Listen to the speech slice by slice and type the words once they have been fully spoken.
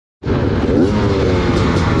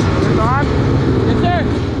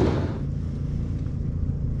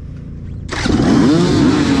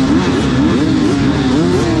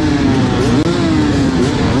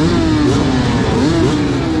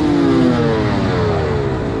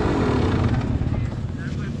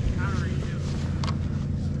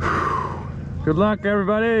Good luck,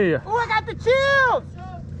 everybody. Oh, I got the chills.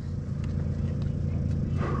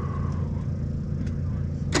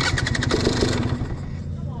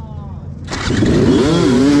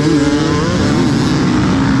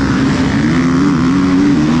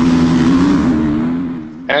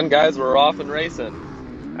 And guys, we're off and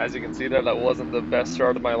racing. As you can see there, that wasn't the best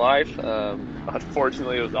start of my life.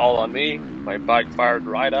 Unfortunately, it was all on me. My bike fired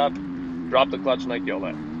right up, dropped the clutch, and I killed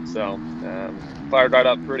it. So, fired right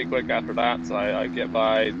up pretty quick after that. So I get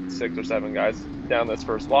by 6 or 7 guys down this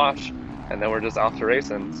first wash, and then we're just off to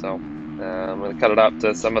racing. So I'm going to cut it up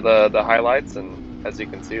to some of the highlights. And as you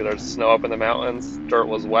can see, there's snow up in the mountains. Dirt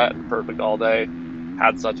was wet and perfect all day.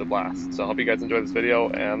 Had such a blast. So I hope you guys enjoy this video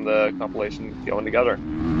and the compilation going together.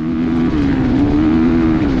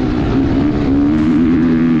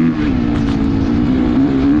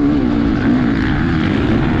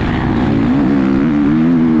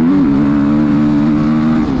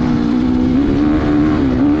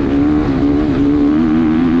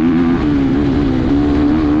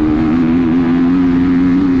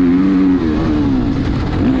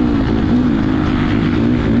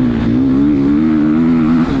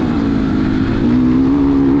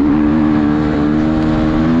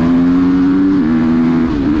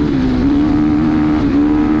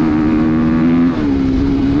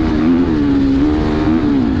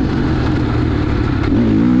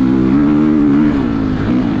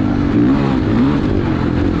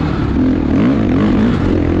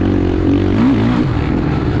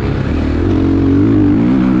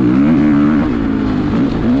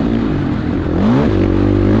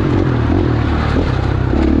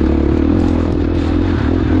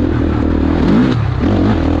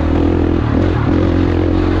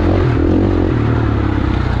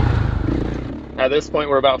 At this point,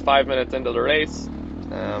 we're about 5 minutes into the race,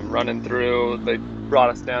 running through. They brought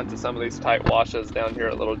us down to some of these tight washes down here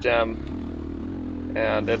at Little Gem,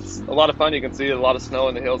 and it's a lot of fun. You can see a lot of snow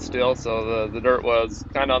in the hills still, so the dirt was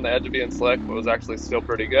kind of on the edge of being slick, but was actually still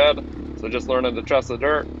pretty good. So just learning to trust the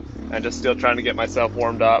dirt, and just still trying to get myself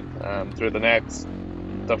warmed up through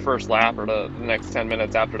the first lap, or the next 10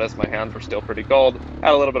 minutes after this. My hands were still pretty cold.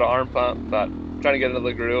 Had a little bit of arm pump, but trying to get into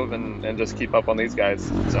the groove and just keep up on these guys.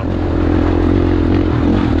 So.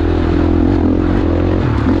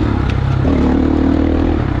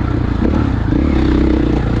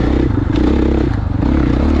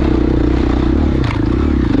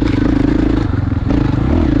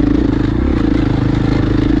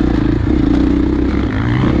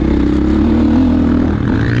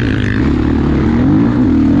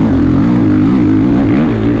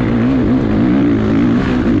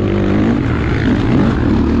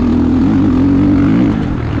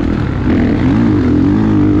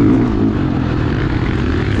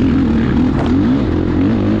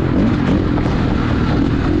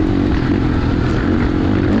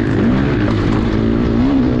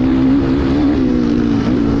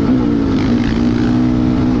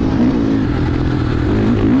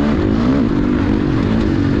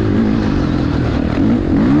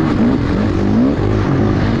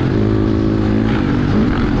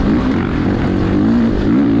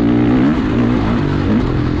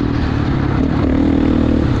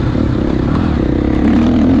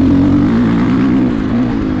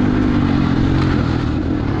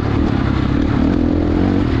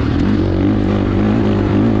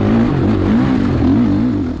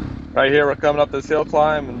 Right here, we're coming up this hill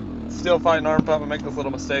climb and still fighting arm pump and make this little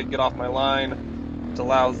mistake, get off my line, which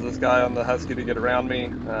allows this guy on the Husky to get around me.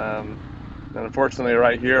 And unfortunately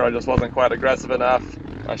right here, I just wasn't quite aggressive enough.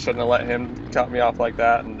 I shouldn't have let him cut me off like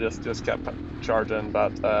that and just kept charging.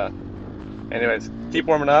 But anyways, keep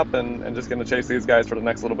warming up and just gonna chase these guys for the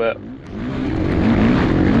next little bit.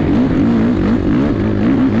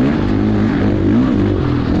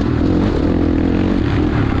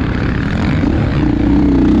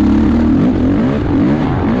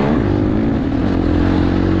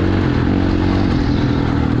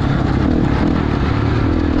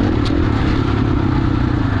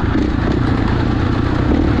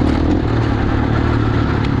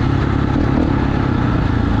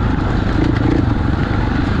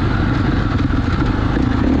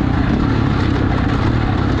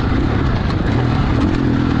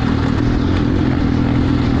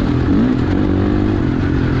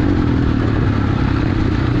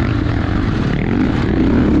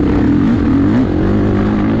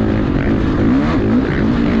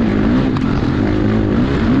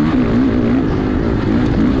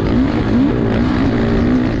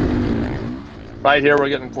 Right here we're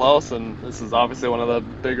getting close, and this is obviously one of the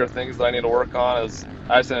bigger things that I need to work on. Is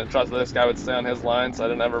I just didn't trust that this guy would stay on his line, so I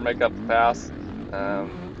didn't ever make up the pass.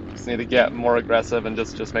 just need to get more aggressive and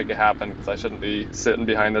just make it happen, because I shouldn't be sitting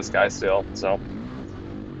behind this guy still. So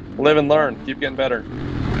live and learn, keep getting better.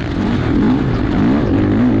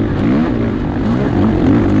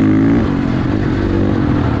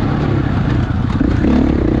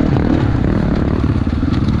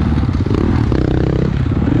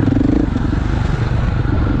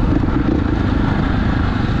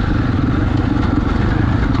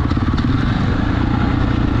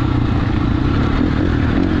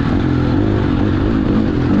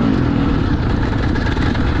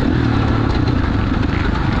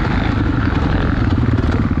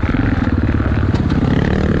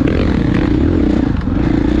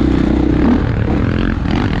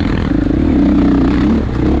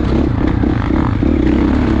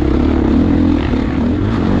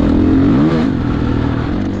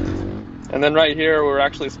 And then right here, we're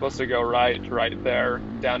actually supposed to go right there,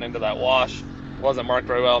 down into that wash. It wasn't marked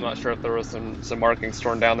very well. I'm not sure if there was some markings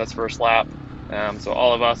torn down this first lap. So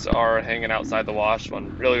all of us are hanging outside the wash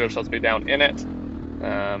when really we're supposed to be down in it.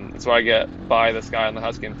 So I get by this guy on the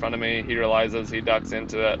Husky in front of me. He realizes, he ducks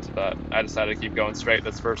into it, but I decided to keep going straight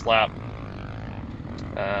this first lap.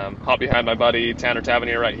 Hop behind my buddy Tanner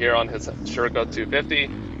Tavernier right here on his Sherco 250.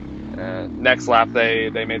 Next lap, they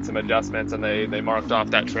made some adjustments and they marked off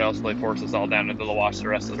that trail, so they forced us all down into the wash the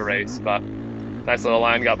rest of the race. But nice little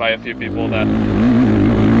line, got by a few people that...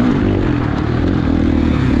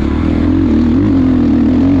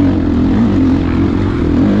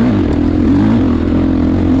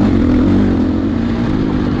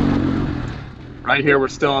 Right here, we're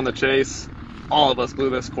still on the chase. All of us blew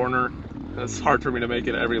this corner. It's hard for me to make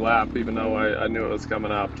it every lap, even though I knew it was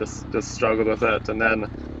coming up. Just struggled with it. And then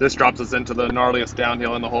this drops us into the gnarliest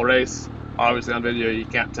downhill in the whole race. Obviously on video you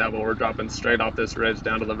can't tell, but we're dropping straight off this ridge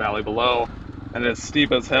down to the valley below. And it's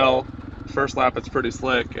steep as hell. First lap it's pretty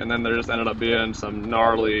slick, and then there just ended up being some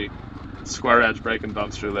gnarly square edge braking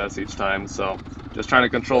bumps through this each time. So just trying to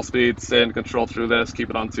control speed, stay in control through this, keep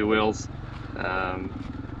it on two wheels,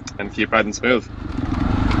 and keep riding smooth.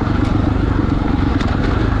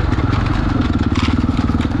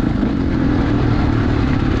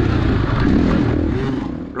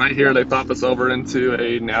 Right here, they pop us over into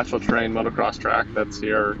a natural terrain motocross track that's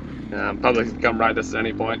here. Public can come ride this at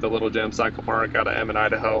any point. The Little Gym Cycle Park out of Emmett,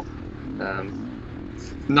 Idaho.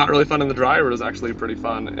 Not really fun in the dry. It was actually pretty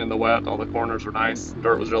fun in the wet. All the corners were nice.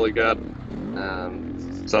 Dirt was really good.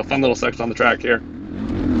 So a fun little section on the track here.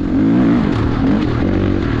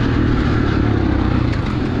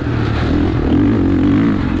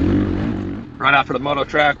 Right after the moto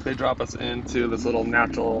track, they drop us into this little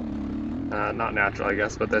natural, not natural I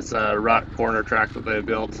guess, but this rut corner track that they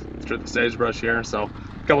built through the sagebrush here. So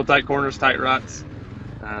a couple tight corners, tight ruts.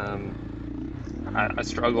 I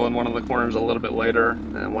struggle in one of the corners a little bit later,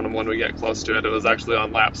 and when we get close to it, it was actually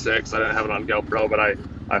on lap 6. I didn't have it on GoPro, but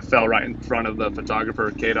I fell right in front of the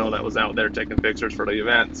photographer, Kato, that was out there taking pictures for the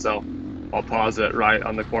event. So I'll pause it right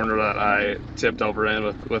on the corner that I tipped over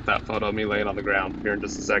in with that photo of me laying on the ground here in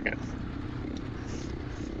just a second.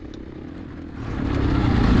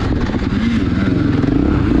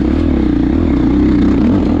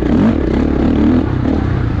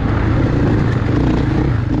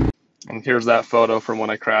 Here's that photo from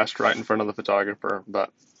when I crashed right in front of the photographer.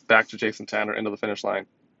 But back to Jason Tanner into the finish line.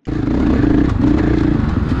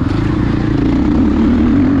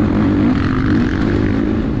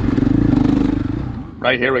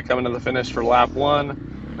 Right here we come into the finish for lap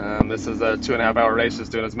 1. This is a 2.5 hour race,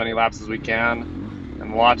 just doing as many laps as we can.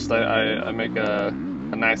 And watch that I make a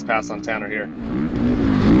nice pass on Tanner here.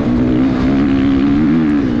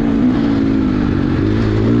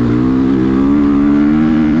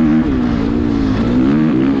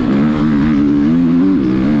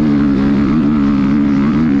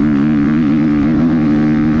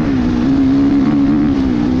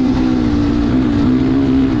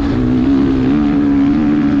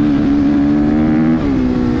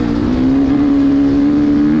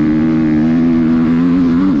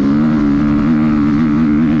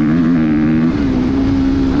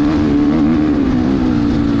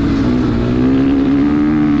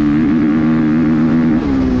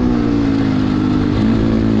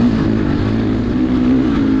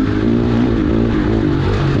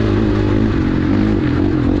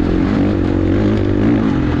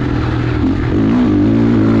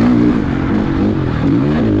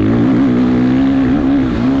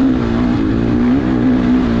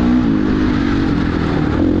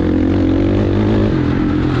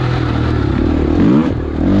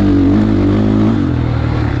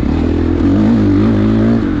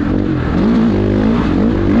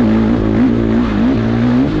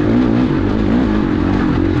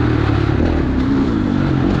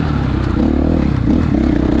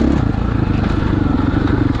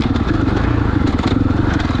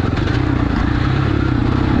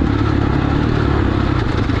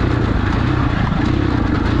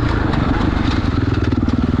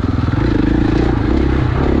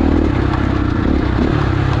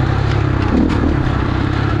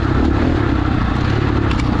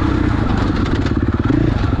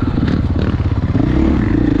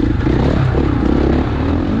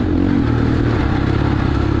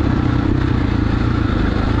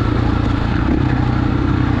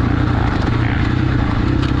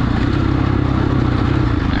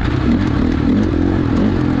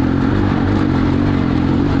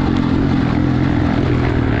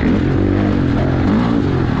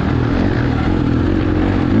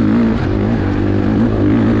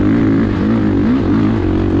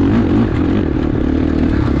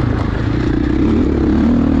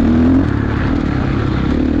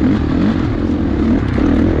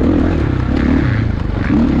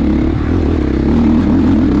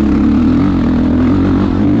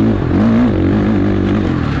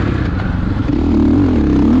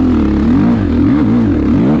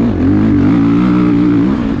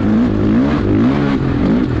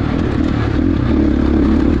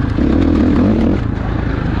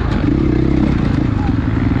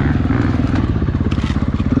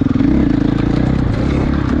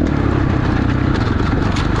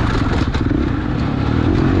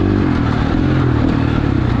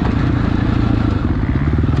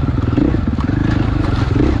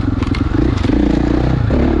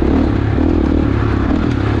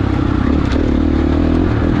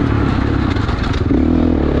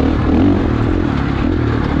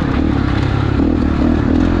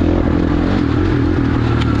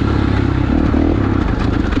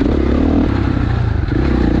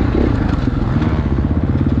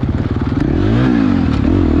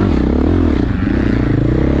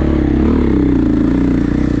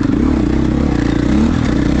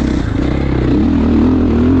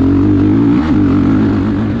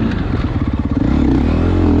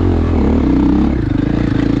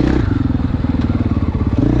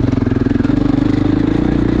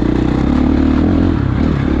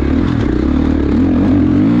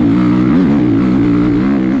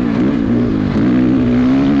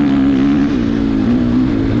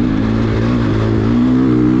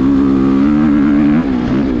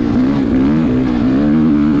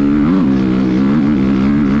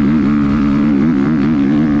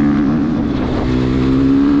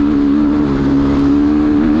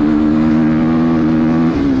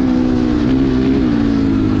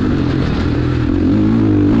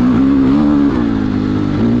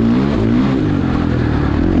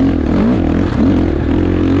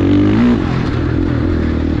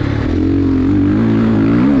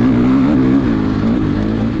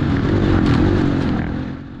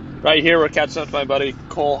 Right here, we're catching up to my buddy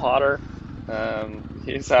Cole Hare.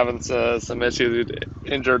 He's having some issues. He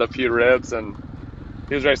injured a few ribs, and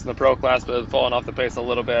he was racing the pro class, but falling off the pace a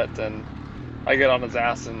little bit. And I get on his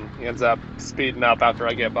ass, and he ends up speeding up after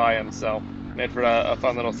I get by him. So made for a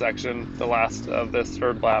fun little section, the last of this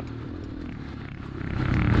third lap.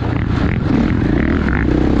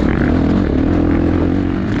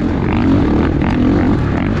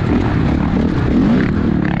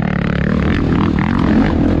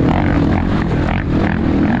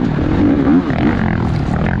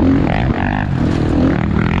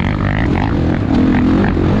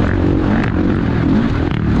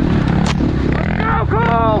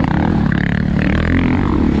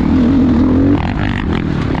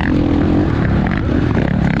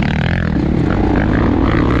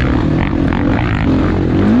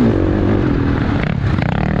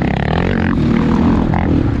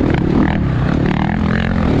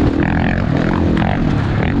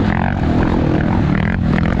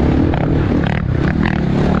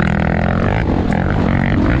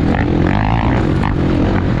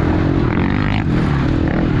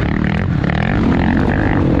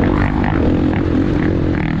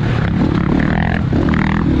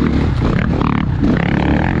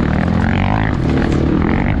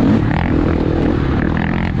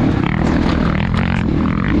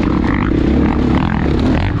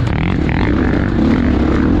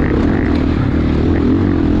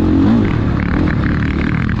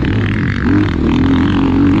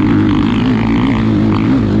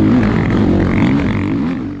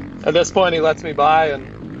 At this point, he lets me by,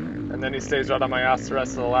 and then he stays right on my ass the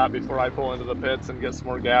rest of the lap before I pull into the pits and get some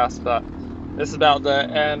more gas. But this is about the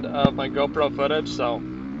end of my GoPro footage, so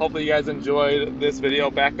hopefully you guys enjoyed this video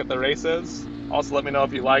back at the races. Also, let me know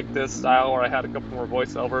if you like this style where I had a couple more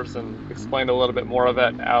voiceovers and explained a little bit more of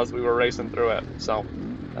it as we were racing through it. So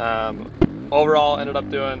overall, ended up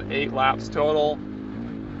doing 8 laps total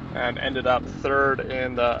and ended up 3rd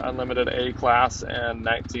in the Unlimited A class and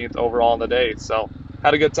 19th overall in the day. So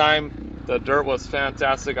had a good time. The dirt was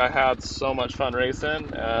fantastic. I had so much fun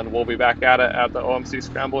racing, and we'll be back at it at the OMC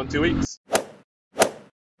Scramble in 2 weeks.